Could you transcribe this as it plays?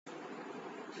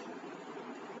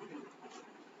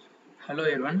Hello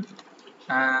everyone,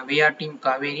 we are team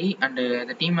KAVERI and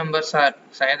the team members are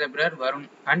Syed Abrar, Varun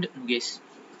and Mukesh.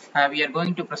 We are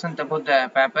going to present about the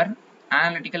paper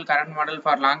Analytical Current Model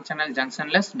for Long Channel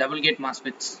Junctionless Double Gate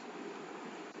MOSFETs.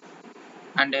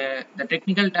 And the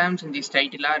technical terms in this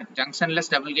title are Junctionless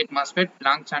Double Gate MOSFET,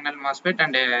 Long Channel MOSFET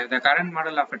and the current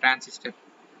model of a transistor.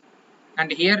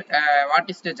 And here, what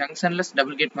is the junctionless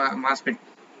double gate MOSFET?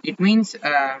 It means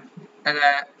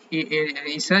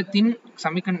is a thin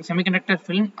semiconductor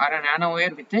film or a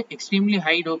nanowire with a extremely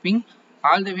high doping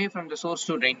all the way from the source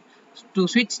to drain. To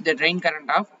switch the drain current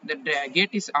off, the gate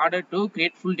is ordered to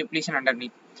create full depletion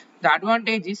underneath. The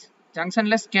advantage is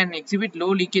junctionless can exhibit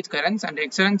low leakage currents and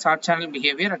excellent short channel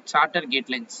behavior at shorter gate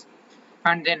lengths.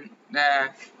 And then the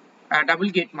double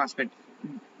gate MOSFET.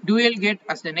 Dual gate,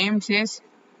 as the name says,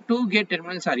 two gate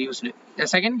terminals are used. The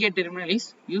second gate terminal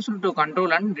is used to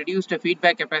control and reduce the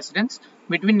feedback capacitance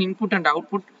between input and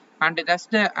output, and thus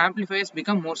the amplifiers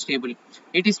become more stable.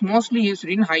 It is mostly used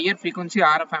in higher frequency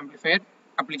RF amplifier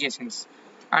applications.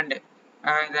 And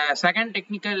the second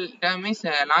technical term is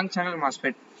long channel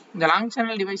MOSFET. The long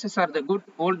channel devices are the good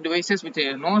old devices with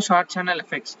no short channel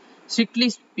effects. Strictly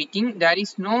speaking, there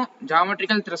is no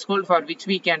geometrical threshold for which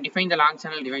we can define the long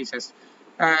channel devices.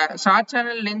 Short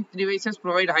channel length devices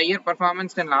provide higher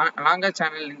performance than longer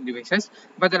channel length devices,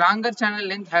 but the longer channel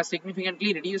length has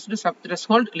significantly reduced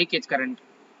sub-threshold leakage current.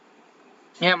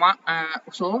 What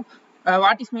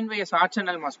is meant by a short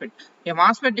channel MOSFET? A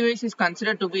MOSFET device is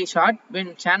considered to be short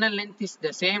when channel length is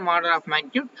the same order of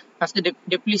magnitude as the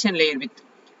depletion layer width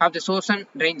of the source and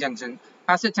drain junction.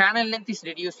 As the channel length is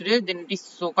reduced, then it is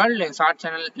so-called short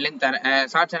channel length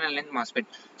MOSFET.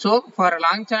 So, for a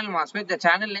long channel MOSFET, the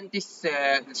channel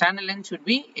length should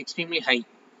be extremely high.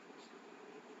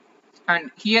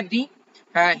 And here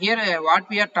what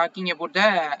we are talking about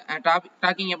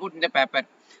in the paper.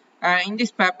 In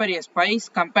this paper, a SPICE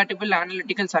compatible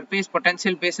analytical surface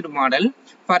potential based model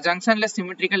for junctionless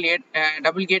symmetrical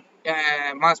double gate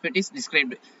MOSFET is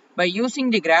described. By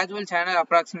using the gradual channel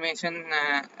approximation,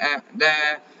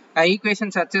 the equation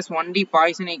such as 1D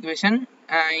Poisson equation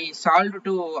is solved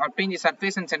to obtain the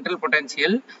surface and central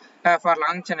potential for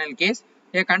long channel case.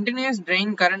 A continuous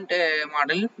drain current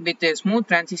model with smooth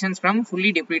transitions from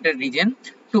fully depleted region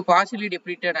to partially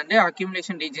depleted and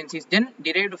accumulation regions is then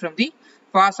derived from the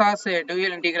Fasa's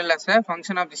dual integral as a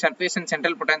function of the surface and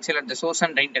central potential at the source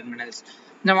and drain terminals.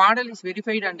 The model is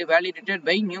verified and validated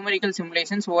by numerical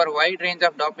simulations over a wide range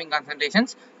of doping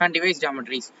concentrations and device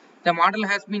geometries. The model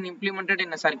has been implemented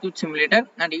in a circuit simulator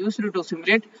and used to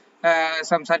simulate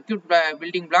some circuit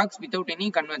building blocks without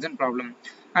any conversion problem.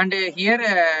 And here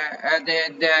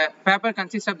the paper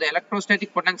consists of the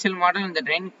electrostatic potential model and the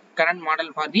drain current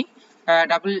model for the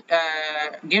double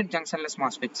gate junctionless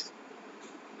MOSFETs.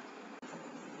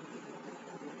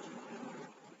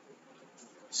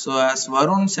 So as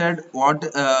Varun said, what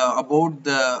about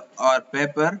our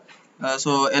paper?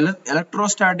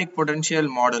 Electrostatic potential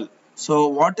model. So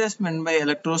what is meant by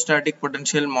electrostatic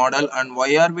potential model, and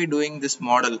why are we doing this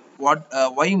model? Why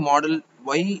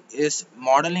is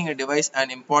modeling a device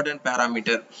an important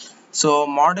parameter? So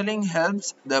modeling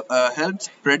helps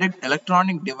predict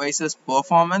electronic devices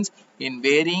performance in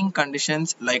varying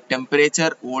conditions like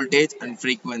temperature, voltage and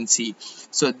frequency.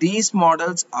 So these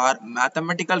models are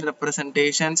mathematical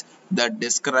representations that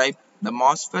describe the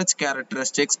MOSFET's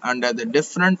characteristics under the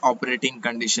different operating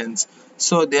conditions.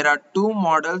 So there are two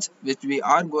models which we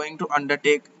are going to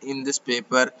undertake in this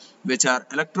paper, which are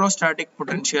electrostatic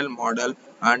potential model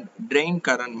and drain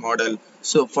current model.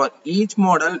 So for each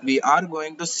model we are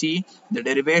going to see the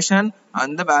derivation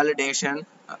and the validation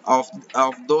of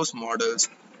those models.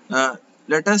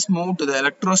 Let us move to the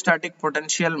electrostatic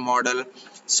potential model.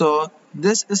 So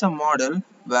this is a model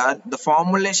where the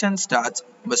formulation starts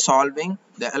by solving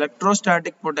the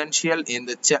electrostatic potential in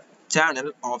the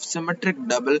channel of symmetric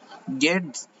double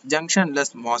gate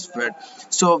junctionless MOSFET.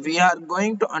 So we are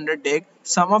going to undertake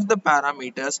some of the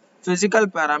parameters, physical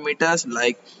parameters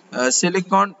like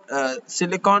silicon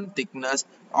thickness,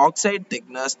 oxide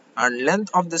thickness and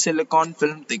length of the silicon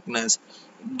film thickness,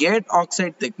 gate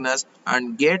oxide thickness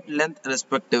and gate length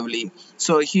respectively.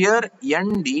 So here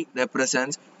Nd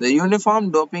represents the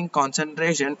uniform doping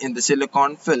concentration in the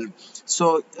silicon film.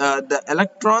 So the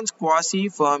electron's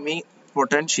quasi-Fermi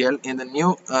potential in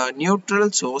the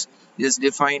neutral source is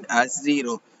defined as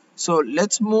 0. So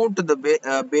let's move to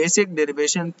the basic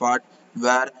derivation part,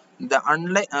 where the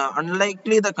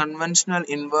unlikely the conventional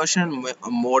inversion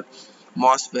mode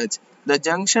MOSFETs. The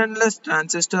junctionless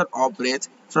transistor operates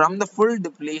from the full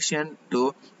depletion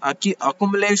to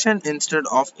accumulation instead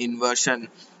of inversion.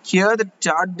 Here, the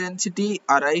charge density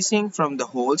arising from the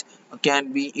holes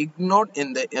can be ignored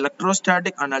in the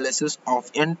electrostatic analysis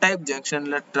of N-type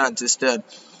junctionless transistor.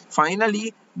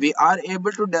 Finally, we are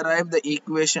able to derive the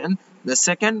equation. The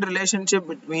second relationship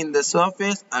between the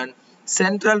surface and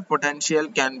central potential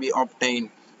can be obtained.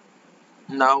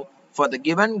 Now, for the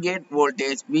given gate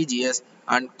voltage VGS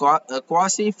and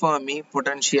quasi-Fermi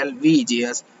potential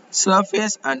VGS,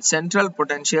 surface and central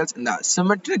potentials in the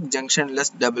symmetric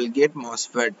junctionless double gate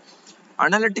MOSFET.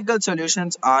 Analytical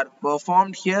solutions are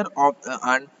performed here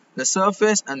and the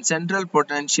surface and central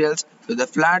potentials to the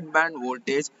flat band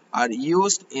voltage are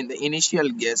used in the initial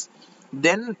guess.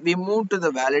 Then we move to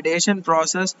the validation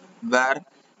process where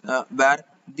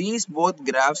these both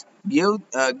graphs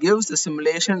gives the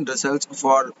simulation results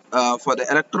for the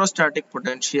electrostatic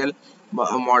potential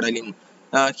modeling.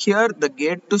 Here the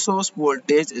gate to source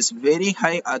voltage is very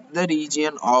high at the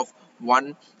region of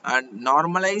 1 and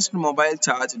normalized mobile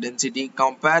charge density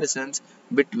comparisons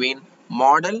between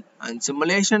model and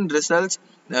simulation results.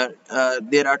 There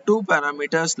are two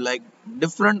parameters like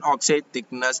different oxide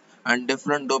thickness and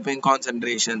different doping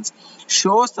concentrations.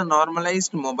 Shows the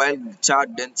normalized mobile charge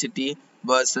density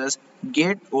versus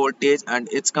gate voltage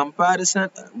and its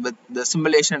comparison with the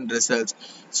simulation results.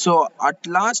 So at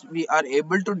last we are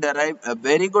able to derive a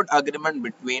very good agreement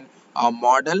between our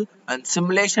model and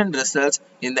simulation results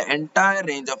in the entire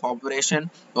range of operation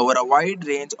over a wide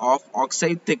range of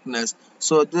oxide thickness.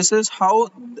 So this is how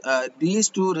these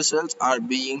two results are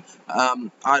being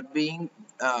obtained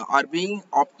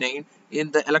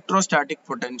in the electrostatic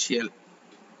potential.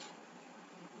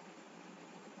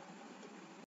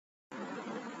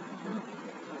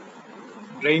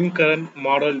 Drain current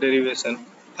model derivation.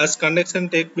 As conduction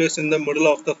takes place in the middle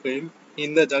of the film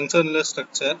in the junctionless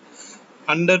structure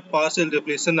under partial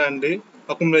depletion and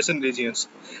accumulation regions.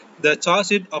 The charge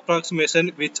sheet approximation,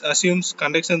 which assumes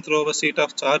conduction through a sheet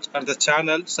of charge at the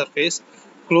channel surface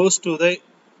close to the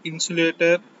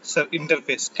insulator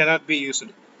interface, cannot be used.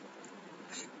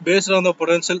 Based on the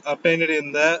potential obtained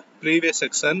in the previous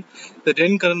section, the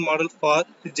drain current model for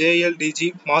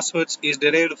JLDG MOSFETs is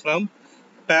derived from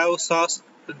Pavlov's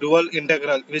dual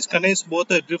integral, which contains both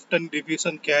the drift and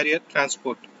diffusion carrier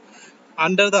transport.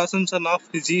 Under the assumption of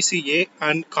GCA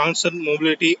and constant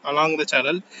mobility along the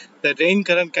channel, the drain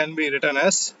current can be written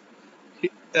as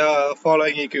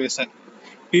following equation.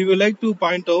 We would like to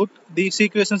point out these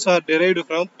equations are derived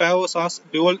from Pavlov's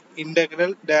dual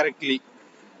integral directly.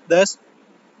 Thus,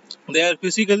 they are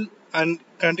physical and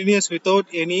continuous without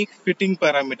any fitting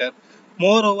parameter.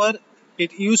 Moreover,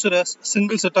 it uses a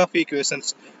single set of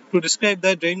equations to describe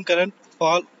the drain current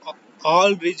for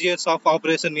all regions of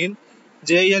operation in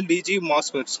JLDG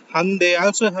MOSFETs, and they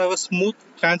also have a smooth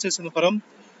transition from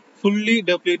fully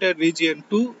depleted region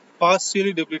to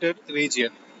partially depleted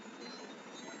region.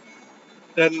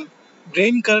 Then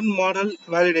drain current model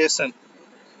validation.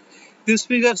 This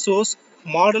figure shows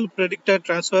model predictor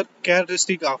transfer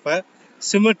characteristic of a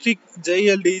symmetric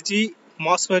JLDG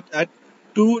MOSFET at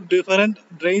two different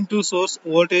drain to source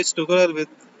voltage together with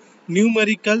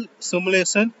numerical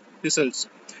simulation results.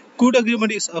 Good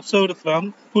agreement is observed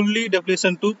from fully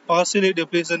depletion to partially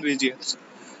depletion regions.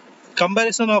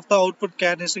 Comparison of the output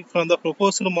characteristic from the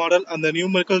proposed model and the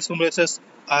numerical simulations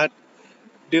at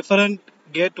different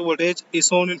gate voltage is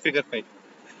shown in figure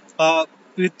 5.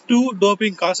 With two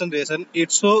doping concentration,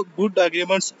 it shows good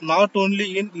agreements not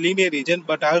only in linear region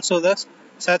but also the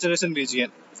saturation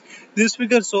region. This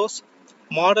figure shows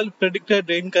model predicted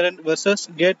drain current versus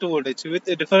gate voltage with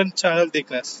a different channel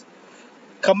thickness.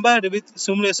 Compared with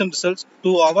simulation results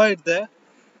to avoid the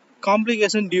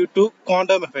complication due to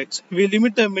quantum effects, we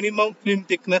limit the minimum film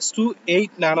thickness to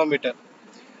 8 nanometer.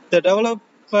 The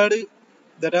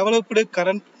developed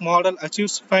current model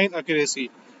achieves fine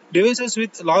accuracy. Devices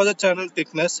with larger channel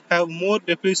thickness have more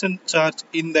depletion charge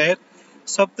in their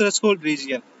subthreshold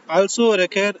region. Also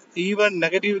require even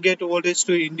negative gate voltage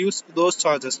to induce those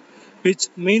charges, which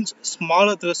means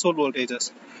smaller threshold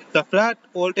voltages. The flat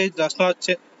voltage does not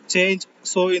change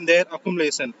so in their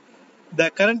accumulation. The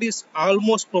current is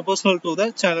almost proportional to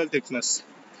the channel thickness.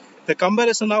 The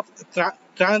comparison of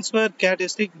transfer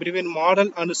characteristic between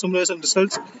model and simulation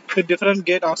results with different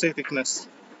gate oxide thickness.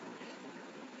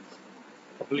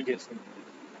 Application.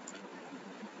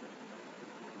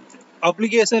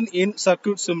 Application in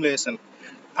circuit simulation.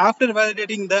 After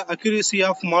validating the accuracy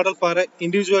of model for an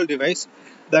individual device,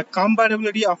 the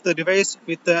compatibility of the device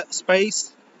with the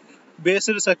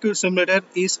SPICE-based circuit simulator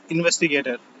is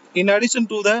investigated. In addition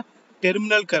to the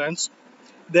terminal currents,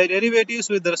 The derivatives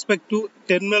with respect to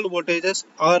terminal voltages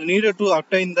are needed to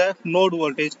obtain the node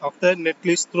voltage of the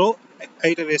netlist through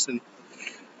iteration.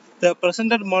 The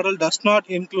presented model does not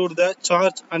include the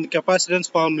charge and capacitance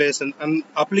formulation and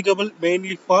applicable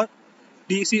mainly for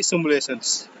DC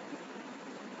simulations.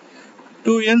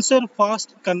 To ensure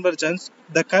fast convergence,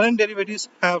 the current derivatives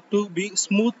have to be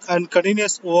smooth and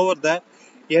continuous over the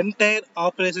entire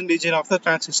operation region of the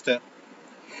transistor.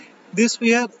 This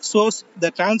here shows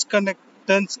the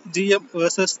transconductance GM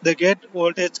versus the gate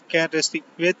voltage characteristic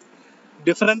with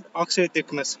different oxide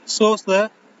thickness. Shows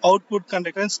the output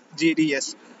conductance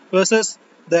GDS versus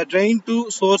the drain to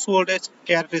source voltage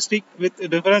characteristic with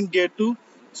different gate to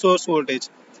source voltage.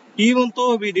 Even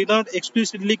though we did not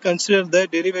explicitly consider the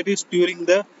derivatives during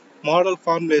the model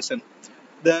formulation,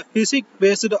 the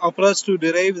physics-based approach to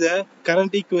derive the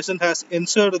current equation has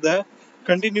ensured the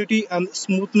continuity and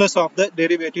smoothness of the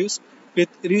derivatives with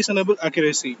reasonable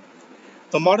accuracy.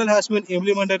 The model has been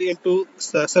implemented into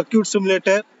the circuit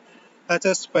simulator such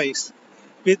as SPICE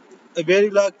with a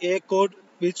Verilog A code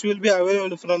which will be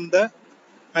available from the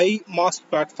iMOS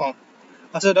platform.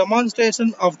 As a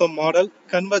demonstration of the model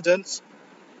convergence,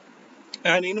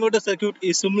 an inverter circuit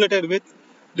is simulated with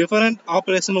different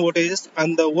operation voltages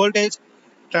and the voltage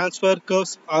transfer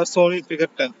curves are shown in figure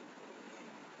 10.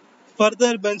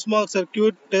 Further benchmark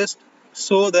circuit tests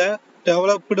show the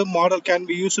developed model can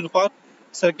be used for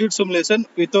circuit simulation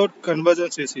without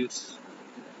convergence issues.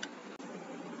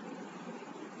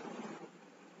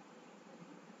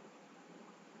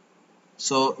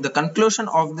 So the conclusion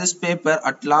of this paper,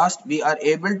 at last we are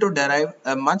able to derive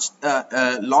a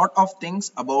lot of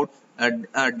things about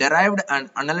a derived and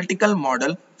analytical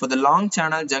model for the long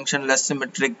channel junctionless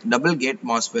symmetric double gate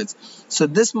MOSFETs. So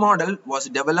this model was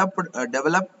developed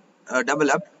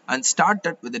and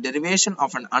started with the derivation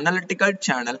of an analytical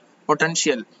channel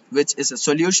potential, which is a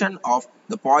solution of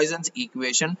the Poisson's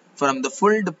equation from the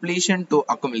full depletion to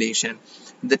accumulation.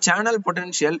 The channel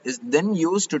potential is then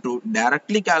used to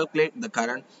directly calculate the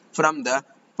current from the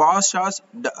Poison's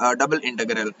double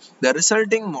integral. The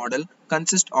resulting model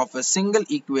consists of a single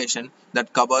equation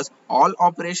that covers all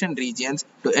operation regions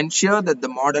to ensure that the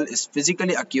model is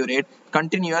physically accurate,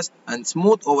 continuous, and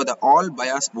smooth over the all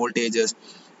bias voltages.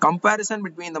 Comparison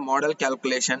between the model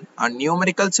calculation and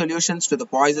numerical solutions to the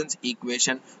Poisson's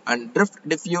equation and drift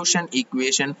diffusion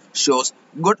equation shows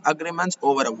good agreements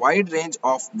over a wide range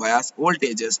of bias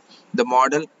voltages. The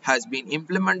model has been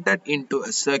implemented into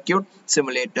a circuit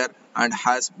simulator and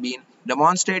has been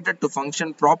demonstrated to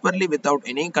function properly without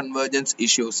any convergence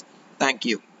issues. Thank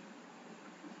you.